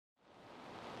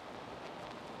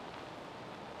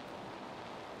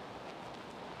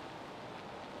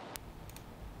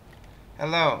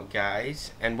Hello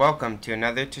guys, and welcome to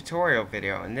another tutorial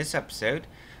video. In this episode,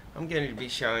 I'm going to be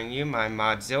showing you my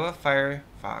Mozilla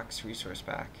Firefox resource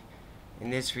pack.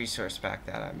 In this resource pack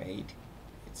that I made,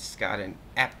 it's got an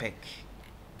epic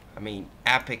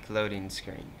loading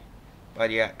screen. But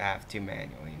you have to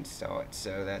manually install it,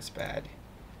 so that's bad.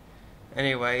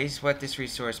 Anyways, what this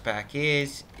resource pack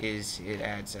is it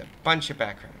adds a bunch of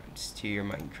backgrounds to your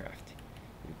Minecraft.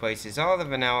 Replaces all the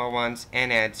vanilla ones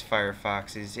and adds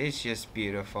firefoxes. It's just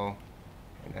beautiful.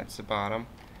 And that's the bottom.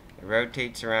 It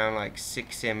rotates around like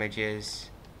 6 images,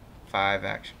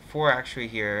 4 actually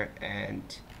here,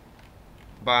 and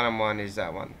the bottom one is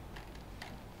that one.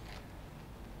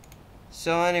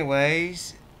 So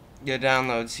anyways, your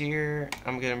downloads here.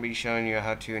 I'm going to be showing you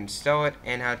how to install it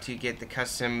and how to get the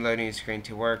custom loading screen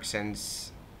to work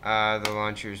since the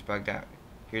launcher is bugged out.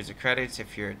 Here's the credits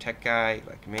if you're a tech guy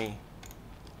like me.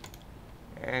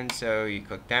 And so you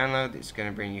click download, it's going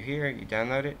to bring you here, you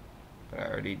download it, but I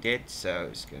already did, so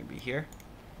it's going to be here.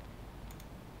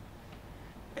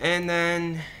 And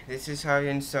then this is how you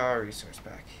install a resource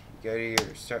pack. You go to your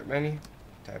start menu,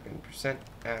 type in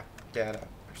 %appdata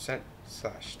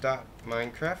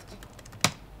 %/.minecraft.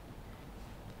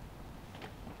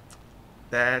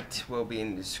 That will be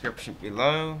in the description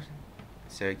below,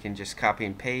 so you can just copy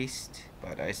and paste,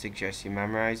 but I suggest you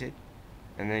memorize it.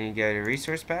 And then you go to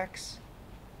resource packs.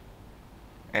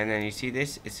 And then you see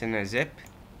this, it's in a zip.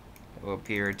 It will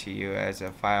appear to you as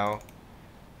a file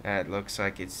that looks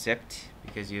like it's zipped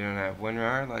because you don't have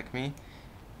WinRAR like me.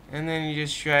 And then you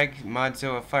just drag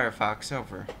Mozilla Firefox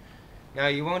over. Now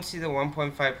you won't see the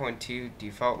 1.5.2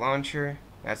 default launcher.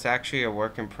 That's actually a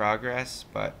work in progress,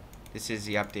 but this is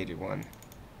the updated one.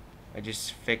 I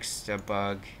just fixed a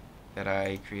bug that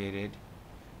I created.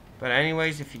 But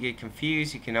anyways, if you get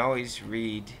confused, you can always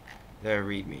read the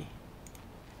README.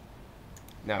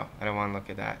 No, I don't want to look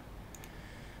at that.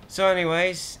 So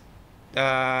anyways,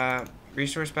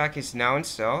 resource pack is now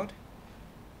installed.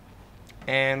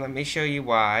 And let me show you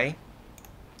why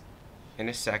in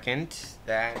a second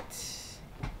that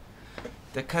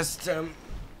the custom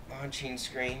launching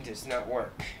screen does not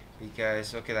work.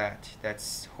 Because look at that.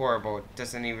 That's horrible. It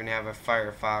doesn't even have a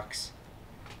Firefox.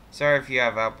 Sorry if you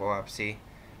have epilepsy.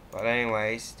 But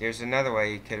anyways, there's another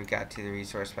way you could have got to the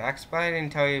resource packs, but I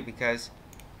didn't tell you because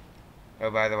oh,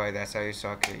 by the way, that's how you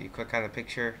saw it. You click on the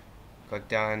picture, click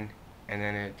done, and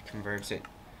then it converts it.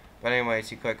 But anyways,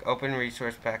 you click open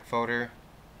resource pack folder,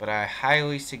 but I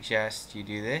highly suggest you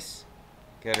do this.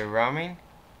 Go to roaming,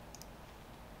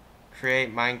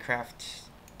 create .minecraft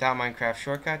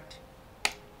shortcut,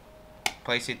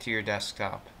 place it to your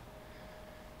desktop.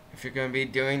 If you're going to be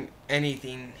doing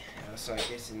anything else like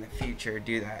this in the future,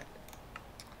 do that.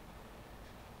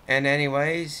 And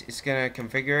anyways, it's going to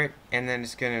configure it, and then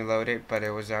it's going to load it, but it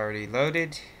was already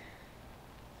loaded.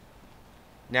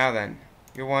 Now then,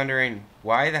 you're wondering,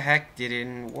 why the heck did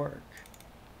it work?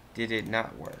 Did it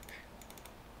not work?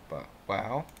 But,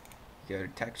 well, go to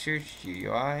textures,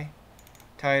 GUI,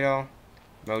 title,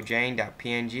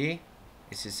 mojang.png.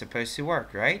 This is supposed to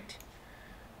work, right?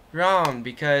 Wrong,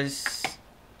 because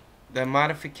the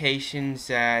modifications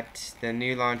that the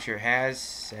new launcher has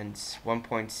since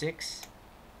 1.6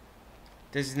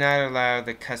 does not allow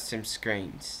the custom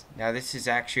screens. Now this is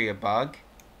actually a bug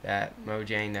that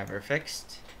Mojang never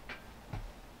fixed,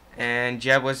 and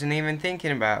Jeb wasn't even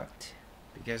thinking about,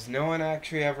 because no one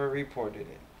actually ever reported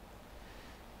it.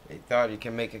 They thought you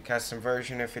can make a custom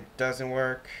version if it doesn't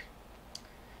work,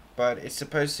 but it's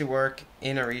supposed to work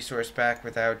in a resource pack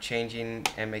without changing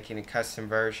and making a custom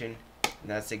version, and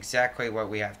that's exactly what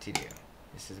we have to do.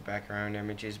 This is background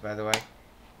images, by the way.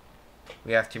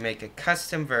 We have to make a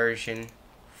custom version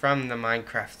from the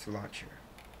Minecraft launcher.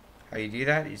 How you do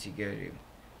that is you go to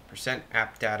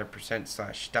 %appdata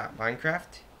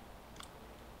 %/.minecraft.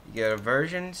 You go to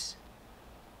versions,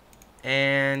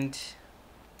 and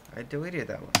I deleted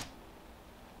that one.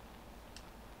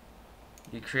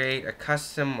 You create a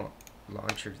custom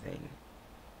launcher thing.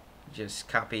 Just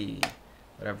copy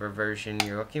whatever version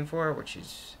you're looking for, which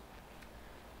is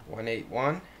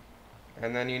 1.8.1,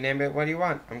 and then you name it what you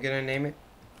want. I'm gonna name it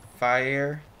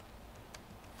Firefoxy.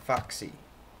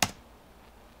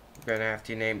 You're gonna have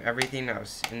to name everything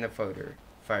else in the folder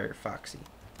Firefoxy.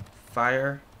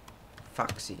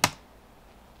 Firefoxy.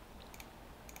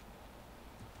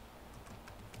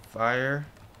 Firefoxy.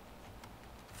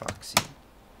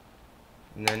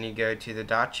 And then you go to the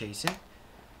 .json.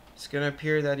 It's gonna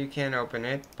appear that you can't open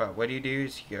it, but what you do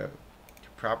is you go to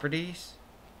properties,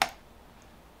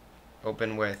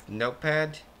 open with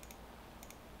Notepad,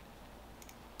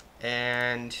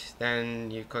 and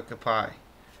then you click apply.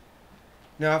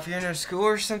 Now, if you're in a school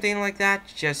or something like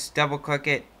that, just double click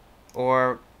it,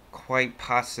 or quite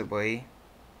possibly,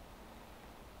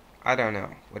 I don't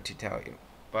know what to tell you,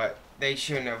 but they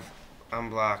shouldn't have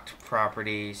unblocked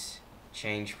properties,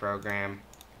 change program,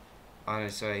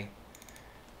 honestly.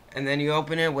 And then you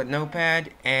open it with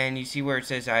Notepad, and you see where it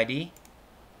says ID.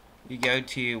 You go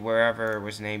to wherever it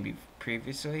was named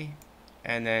previously,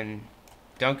 and then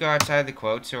don't go outside the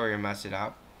quotes or you'll mess it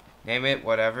up. Name it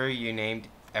whatever you named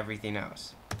everything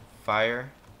else.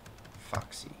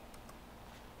 Firefoxy.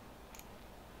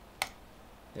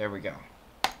 There we go.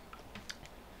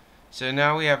 So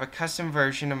now we have a custom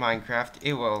version of Minecraft.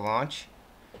 It will launch.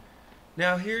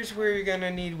 Now here's where you're gonna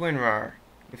need WinRAR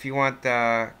if you want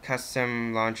the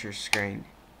custom launcher screen.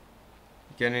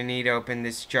 You're gonna need to open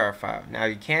this jar file. Now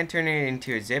you can turn it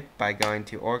into a zip by going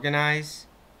to Organize,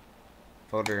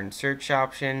 Folder and Search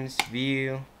Options,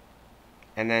 View,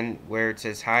 and then where it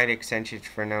says Hide Extensions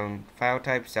for Known File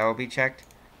Types, that will be checked.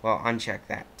 Well, uncheck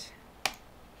that.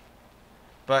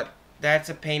 But that's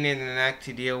a pain in the neck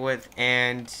to deal with,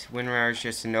 and WinRAR is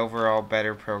just an overall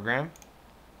better program.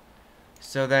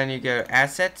 So then you go to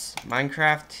Assets,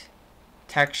 Minecraft,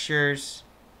 Textures,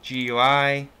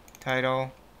 GUI,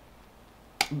 Title,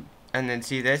 and then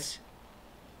see this?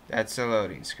 That's the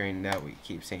loading screen that we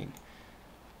keep seeing.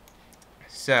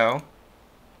 So,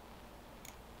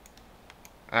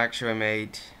 I actually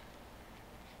made,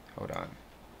 hold on,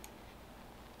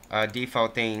 a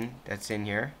default thing that's in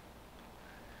here.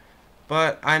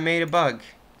 But I made a bug,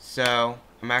 so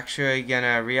I'm actually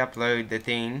gonna re-upload the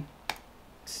thing.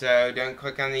 So don't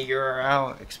click on the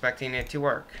URL expecting it to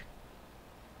work.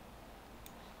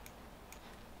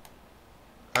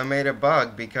 I made a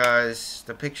bug because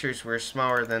the pictures were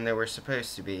smaller than they were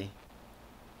supposed to be.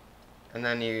 And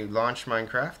then you launch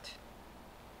Minecraft.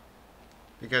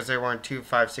 Because they weren't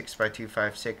 256 by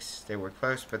 256, they were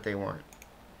close, but they weren't.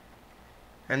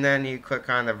 And then you click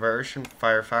on the version,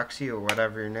 Firefoxy or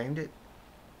whatever you named it,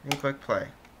 and click play.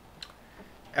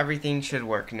 Everything should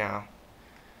work now.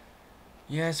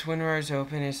 Yes, WinRAR is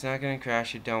open, it's not going to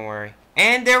crash it, don't worry.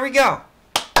 And there we go!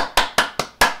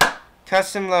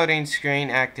 Custom loading screen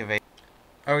activate.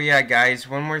 Oh yeah guys,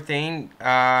 one more thing.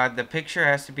 The picture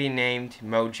has to be named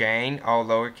Mojang, all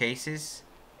lower cases,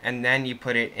 and then you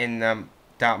put it in the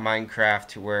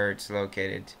 .minecraft where it's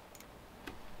located.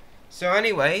 So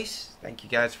anyways, thank you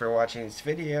guys for watching this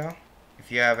video.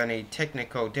 If you have any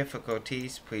technical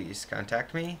difficulties, please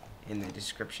contact me in the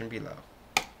description below.